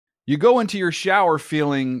You go into your shower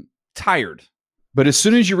feeling tired, but as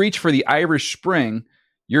soon as you reach for the Irish Spring,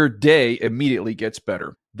 your day immediately gets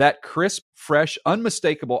better. That crisp, fresh,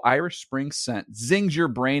 unmistakable Irish Spring scent zings your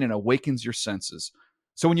brain and awakens your senses.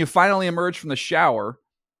 So when you finally emerge from the shower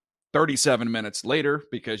 37 minutes later,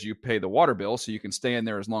 because you pay the water bill so you can stay in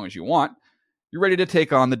there as long as you want, you're ready to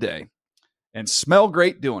take on the day and smell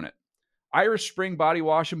great doing it. Irish Spring Body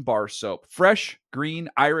Wash and Bar Soap. Fresh, green,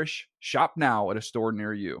 Irish. Shop now at a store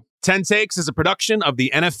near you. 10 Takes is a production of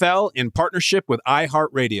the NFL in partnership with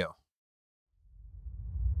iHeartRadio.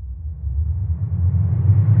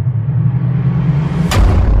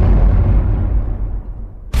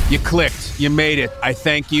 You clicked. You made it. I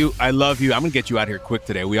thank you. I love you. I'm going to get you out here quick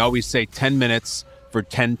today. We always say 10 minutes for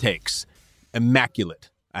 10 takes. Immaculate.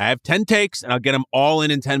 I have 10 takes, and I'll get them all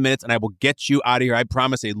in 10 minutes, and I will get you out of here. I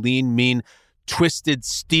promise a lean, mean, twisted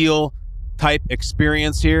steel type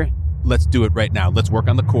experience here. Let's do it right now. Let's work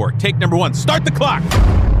on the core. Take number 1. Start the clock.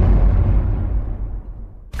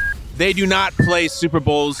 They do not play Super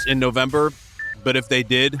Bowls in November, but if they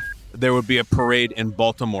did, there would be a parade in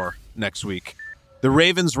Baltimore next week. The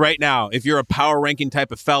Ravens right now, if you're a power ranking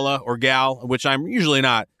type of fella or gal, which I'm usually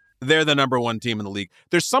not, they're the number 1 team in the league.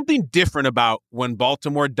 There's something different about when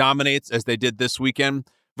Baltimore dominates, as they did this weekend,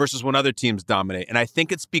 versus when other teams dominate. And I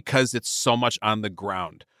think it's because it's so much on the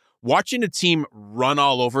ground. Watching a team run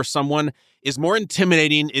all over someone is more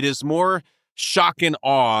intimidating. It is more shock and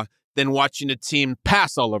awe than watching a team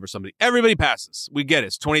pass all over somebody. Everybody passes. We get it.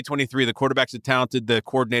 It's 2023. The quarterbacks are talented. The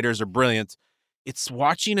coordinators are brilliant. It's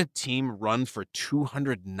watching a team run for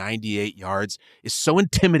 298 yards is so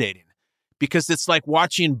intimidating because it's like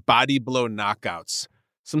watching body blow knockouts.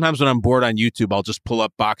 Sometimes when I'm bored on YouTube, I'll just pull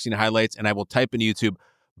up boxing highlights and I will type in YouTube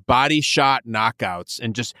body shot knockouts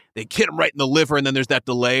and just they hit them right in the liver and then there's that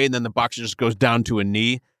delay and then the boxer just goes down to a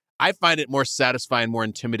knee. I find it more satisfying, more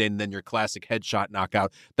intimidating than your classic headshot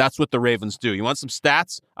knockout. That's what the Ravens do. You want some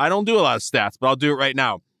stats? I don't do a lot of stats, but I'll do it right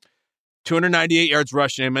now. 298 yards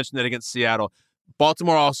rushing. I mentioned that against Seattle.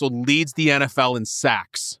 Baltimore also leads the NFL in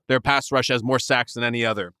sacks. Their pass rush has more sacks than any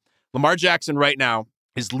other. Lamar Jackson right now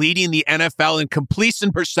is leading the NFL in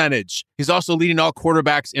completion percentage. He's also leading all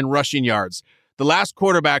quarterbacks in rushing yards. The last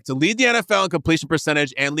quarterback to lead the NFL in completion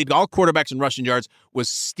percentage and lead all quarterbacks in rushing yards was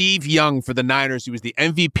Steve Young for the Niners. He was the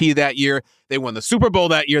MVP that year. They won the Super Bowl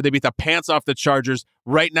that year. They beat the pants off the Chargers.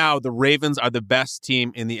 Right now, the Ravens are the best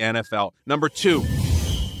team in the NFL. Number 2.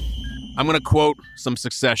 I'm going to quote some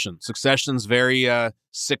Succession. Succession's very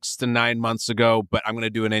 6 to 9 months ago, but I'm going to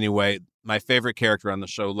do it anyway. My favorite character on the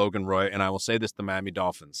show, Logan Roy, and I will say this to Miami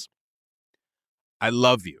Dolphins. I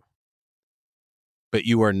love you, but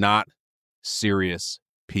you are not serious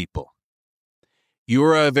people. You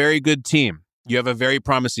are a very good team. You have a very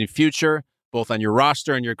promising future, both on your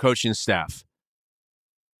roster and your coaching staff.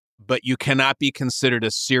 But you cannot be considered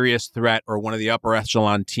a serious threat or one of the upper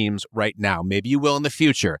echelon teams right now. Maybe you will in the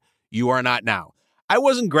future. You are not now. I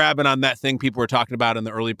wasn't grabbing on that thing people were talking about in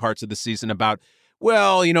the early parts of the season about,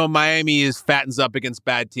 well, you know, Miami fattens up against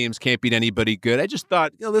bad teams, can't beat anybody good. I just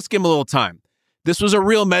thought, let's give them a little time. This was a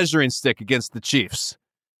real measuring stick against the Chiefs,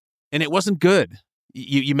 and it wasn't good.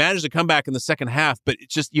 You managed to come back in the second half, but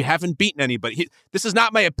it's just you haven't beaten anybody. This is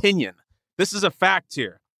not my opinion. This is a fact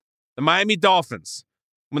here. The Miami Dolphins,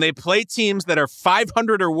 when they play teams that are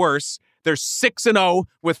 500 or worse, they're 6-0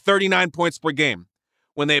 with 39 points per game.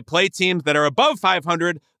 When they play teams that are above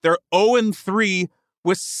 500, they're 0-3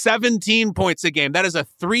 with 17 points a game. That is a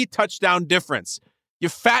 3-touchdown difference. You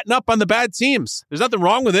fatten up on the bad teams. There's nothing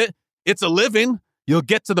wrong with it. It's a living. You'll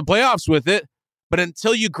get to the playoffs with it. But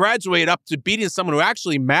until you graduate up to beating someone who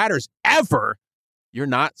actually matters ever, you're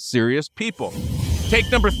not serious people.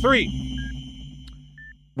 Take number 3.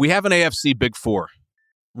 We have an AFC Big Four.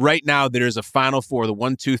 Right now, there's a Final Four, the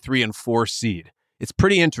 1, 2, 3, and 4 seed. It's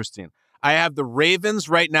pretty interesting. I have the Ravens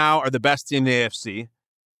right now are the best team in the AFC.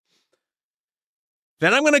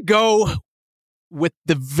 Then I'm going to go with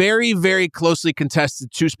the very, very closely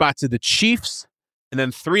contested 2 spots of the Chiefs. And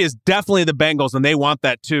then 3 is definitely the Bengals, and they want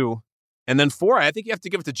that too. And then 4, I think you have to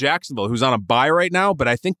give it to Jacksonville, who's on a bye right now, but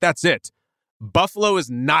I think that's it. Buffalo is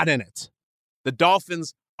not in it. The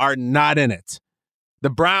Dolphins are not in it.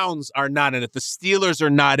 The Browns are not in it. The Steelers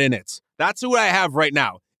are not in it. That's who I have right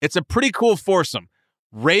now. It's a pretty cool foursome.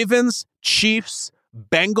 Ravens, Chiefs,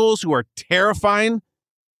 Bengals, who are terrifying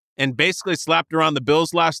and basically slapped around the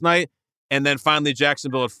Bills last night, and then finally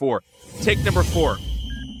Jacksonville at 4. Take number 4.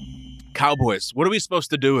 Cowboys, what are we supposed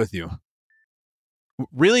to do with you?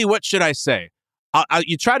 Really, what should I say?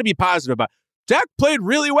 You try to be positive about Dak played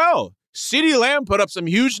really well. CeeDee Lamb put up some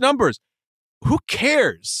huge numbers. Who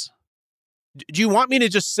cares? Do you want me to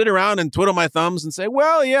just sit around and twiddle my thumbs and say,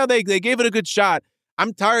 well, yeah, they gave it a good shot?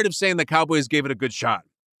 I'm tired of saying the Cowboys gave it a good shot.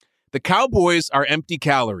 The Cowboys are empty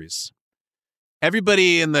calories.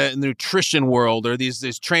 Everybody in the nutrition world or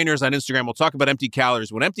these trainers on Instagram will talk about empty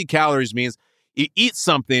calories. What empty calories means, you eat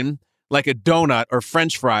something like a donut or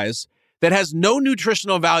French fries that has no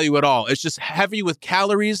nutritional value at all. It's just heavy with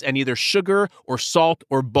calories and either sugar or salt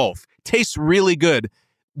or both. Tastes really good.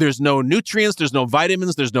 There's no nutrients, there's no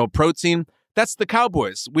vitamins, there's no protein. That's the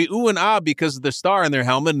Cowboys. We ooh and ah because of the star in their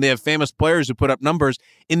helmet, and they have famous players who put up numbers.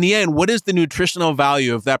 In the end, what is the nutritional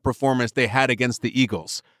value of that performance they had against the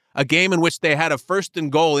Eagles? A game in which they had a 1st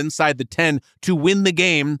and goal inside the 10 to win the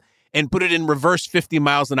game and put it in reverse 50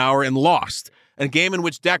 miles an hour and lost. A game in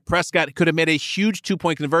which Dak Prescott could have made a huge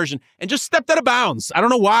 2-point conversion and just stepped out of bounds. I don't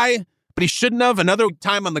know why, but he shouldn't have. Another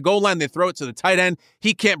time on the goal line, they throw it to the tight end.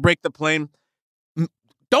 He can't break the plane.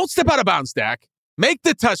 Don't step out of bounds, Dak. Make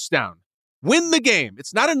the touchdown. Win the game.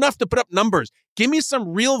 It's not enough to put up numbers. Give me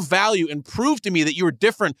some real value and prove to me that you are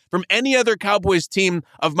different from any other Cowboys team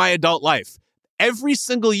of my adult life. Every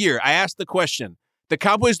single year, I ask the question, the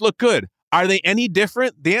Cowboys look good. Are they any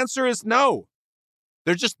different? The answer is no.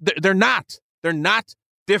 They're not. They're not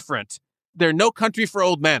different. They're no country for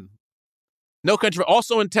old men. No country,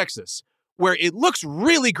 also in Texas, where it looks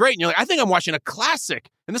really great. And you're like, I think I'm watching a classic.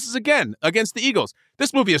 And this is, again, against the Eagles.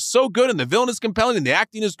 This movie is so good, and the villain is compelling, and the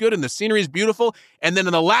acting is good, and the scenery is beautiful. And then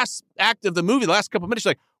in the last act of the movie, the last couple of minutes,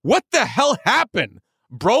 you're like, what the hell happened?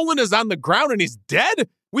 Brolin is on the ground, and he's dead?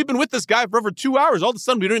 We've been with this guy for over 2 hours. All of a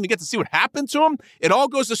sudden, we don't even get to see what happened to him. It all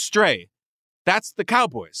goes astray. That's the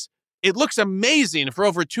Cowboys. It looks amazing for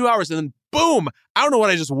over 2 hours, and then boom, I don't know what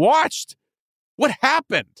I just watched. What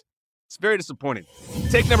happened? It's very disappointing.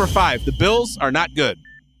 Take number 5. The Bills are not good.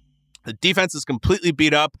 The defense is completely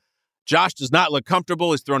beat up. Josh does not look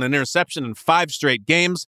comfortable. He's thrown an interception in 5 straight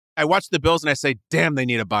games. I watch the Bills and I say, damn, they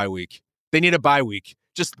need a bye week. They need a bye week.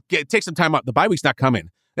 Just take some time out. The bye week's not coming.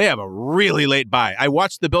 They have a really late bye. I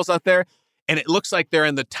watched the Bills out there, and it looks like they're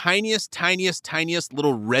in the tiniest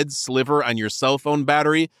little red sliver on your cell phone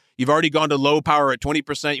battery. You've already gone to low power at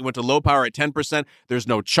 20%. You went to low power at 10%. There's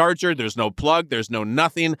no charger. There's no plug. There's no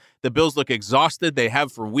nothing. The Bills look exhausted. They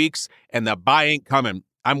have for weeks, and the bye ain't coming.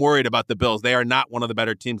 I'm worried about the Bills. They are not one of the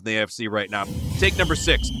better teams in the AFC right now. Take number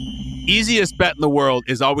 6. Easiest bet in the world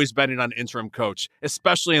is always betting on interim coach,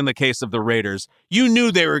 especially in the case of the Raiders. You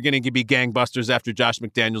knew they were going to be gangbusters after Josh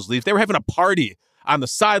McDaniels leaves. They were having a party on the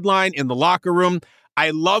sideline, in the locker room.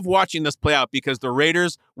 I love watching this play out because the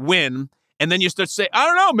Raiders win, and then you start to say, I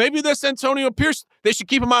don't know, maybe this Antonio Pierce, they should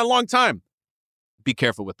keep him on a long time. Be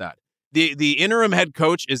careful with that. The interim head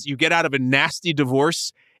coach is you get out of a nasty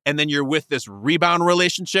divorce, and then you're with this rebound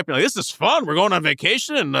relationship. You're like, this is fun. We're going on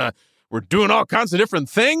vacation, and we're doing all kinds of different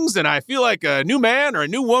things, and I feel like a new man or a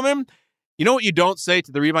new woman. You know what you don't say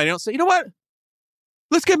to the rebound? You don't say, you know what?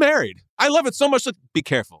 Let's get married. I love it so much. Be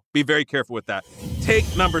careful. Be very careful with that. Take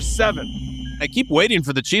number 7. I keep waiting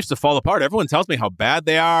for the Chiefs to fall apart. Everyone tells me how bad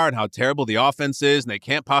they are and how terrible the offense is, and they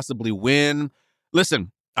can't possibly win.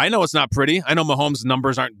 Listen, I know it's not pretty. I know Mahomes'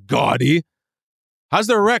 numbers aren't gaudy. How's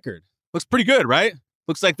their record? Looks pretty good, right?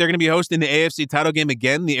 Looks like they're going to be hosting the AFC title game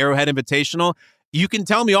again, the Arrowhead Invitational. You can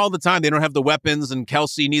tell me all the time they don't have the weapons and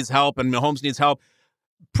Kelsey needs help and Mahomes needs help.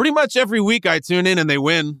 Pretty much every week I tune in and they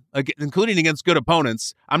win, including against good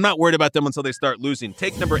opponents. I'm not worried about them until they start losing.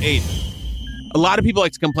 Take number 8. A lot of people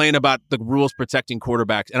like to complain about the rules protecting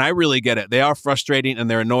quarterbacks, and I really get it. They are frustrating and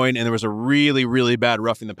they're annoying, and there was a really, really bad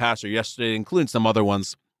roughing the passer yesterday, including some other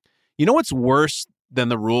ones. You know what's worse than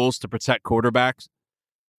the rules to protect quarterbacks?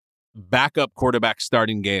 Backup quarterbacks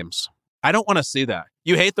starting games. I don't want to see that.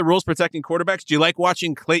 You hate the rules protecting quarterbacks? Do you like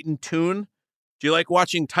watching Clayton Tune? Do you like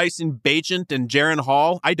watching Tyson Bagent and Jaron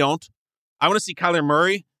Hall? I don't. I want to see Kyler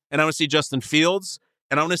Murray, and I want to see Justin Fields,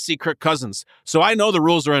 and I want to see Kirk Cousins. So I know the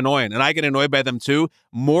rules are annoying, and I get annoyed by them too.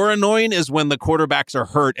 More annoying is when the quarterbacks are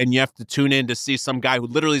hurt, and you have to tune in to see some guy who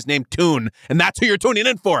literally is named Tune, and that's who you're tuning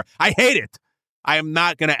in for. I hate it. I am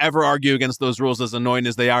not going to ever argue against those rules, as annoying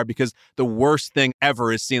as they are, because the worst thing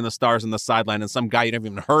ever is seeing the stars on the sideline and some guy you never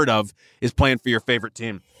even heard of is playing for your favorite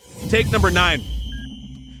team. Take number 9.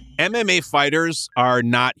 MMA fighters are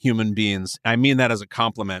not human beings. I mean that as a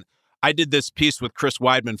compliment. I did this piece with Chris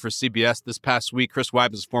Weidman for CBS this past week. Chris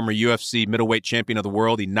Weidman is former UFC middleweight champion of the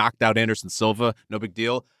world. He knocked out Anderson Silva. No big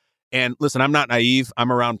deal. And listen, I'm not naive.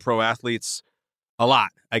 I'm around pro athletes a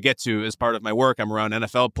lot. I get to as part of my work. I'm around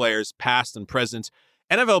NFL players, past and present.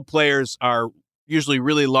 NFL players are usually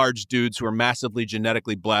really large dudes who are massively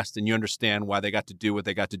genetically blessed, and you understand why they got to do what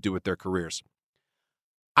they got to do with their careers.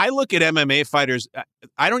 I look at MMA fighters,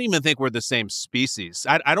 I don't even think we're the same species.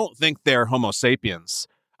 I don't think they're Homo sapiens.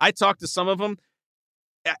 I talked to some of them.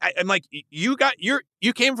 I'm like, you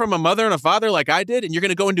came from a mother and a father like I did, and you're going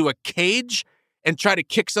to go into a cage and try to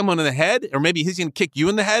kick someone in the head, or maybe he's going to kick you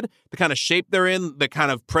in the head, the kind of shape they're in, the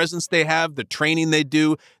kind of presence they have, the training they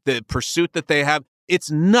do, the pursuit that they have. It's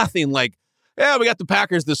nothing like, yeah, we got the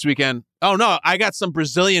Packers this weekend. Oh, no, I got some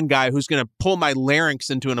Brazilian guy who's going to pull my larynx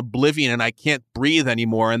into an oblivion and I can't breathe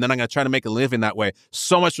anymore, and then I'm going to try to make a living that way.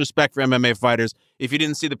 So much respect for MMA fighters. If you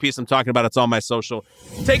didn't see the piece I'm talking about, it's on my social.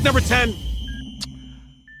 Take number 10.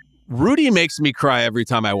 Rudy makes me cry every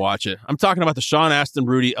time I watch it. I'm talking about the Sean Astin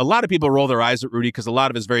Rudy. A lot of people roll their eyes at Rudy because a lot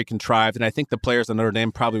of it is very contrived, and I think the players at Notre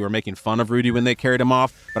Dame probably were making fun of Rudy when they carried him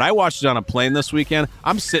off. But I watched it on a plane this weekend.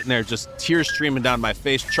 I'm sitting there just tears streaming down my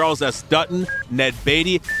face. Charles S. Dutton, Ned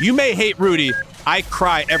Beatty. You may hate Rudy. I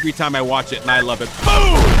cry every time I watch it, and I love it.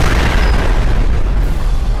 Boom!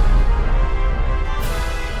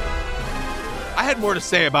 I had more to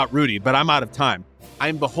say about Rudy, but I'm out of time.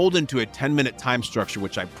 I'm beholden to a 10-minute time structure,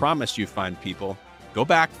 which I promise you fine people. Go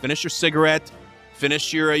back, finish your cigarette,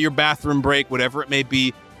 finish your bathroom break, whatever it may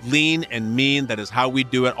be. Lean and mean, that is how we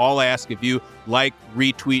do it. All I ask of you, like,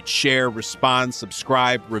 retweet, share, respond,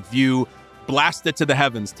 subscribe, review, blast it to the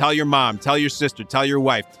heavens. Tell your mom, tell your sister, tell your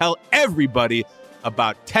wife, tell everybody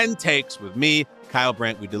about 10 takes with me, Kyle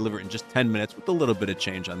Brandt. We deliver in just 10 minutes with a little bit of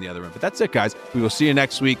change on the other end. But that's it, guys. We will see you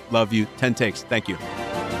next week. Love you. 10 takes. Thank you.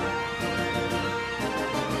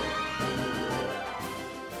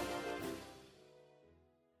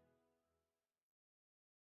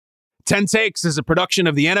 Ten Takes is a production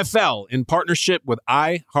of the NFL in partnership with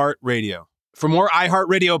iHeartRadio. For more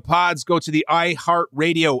iHeartRadio pods, go to the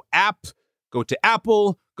iHeartRadio app, go to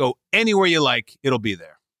Apple, go anywhere you like. It'll be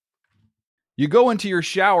there. You go into your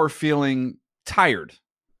shower feeling tired,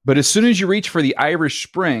 but as soon as you reach for the Irish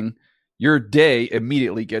Spring, your day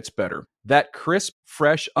immediately gets better. That crisp,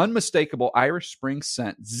 fresh, unmistakable Irish Spring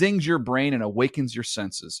scent zings your brain and awakens your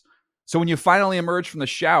senses. So when you finally emerge from the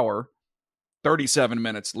shower 37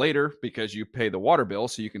 minutes later, because you pay the water bill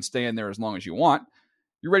so you can stay in there as long as you want,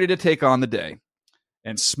 you're ready to take on the day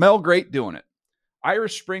and smell great doing it.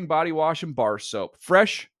 Irish Spring Body Wash and Bar Soap.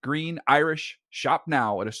 Fresh, green, Irish. Shop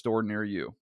now at a store near you.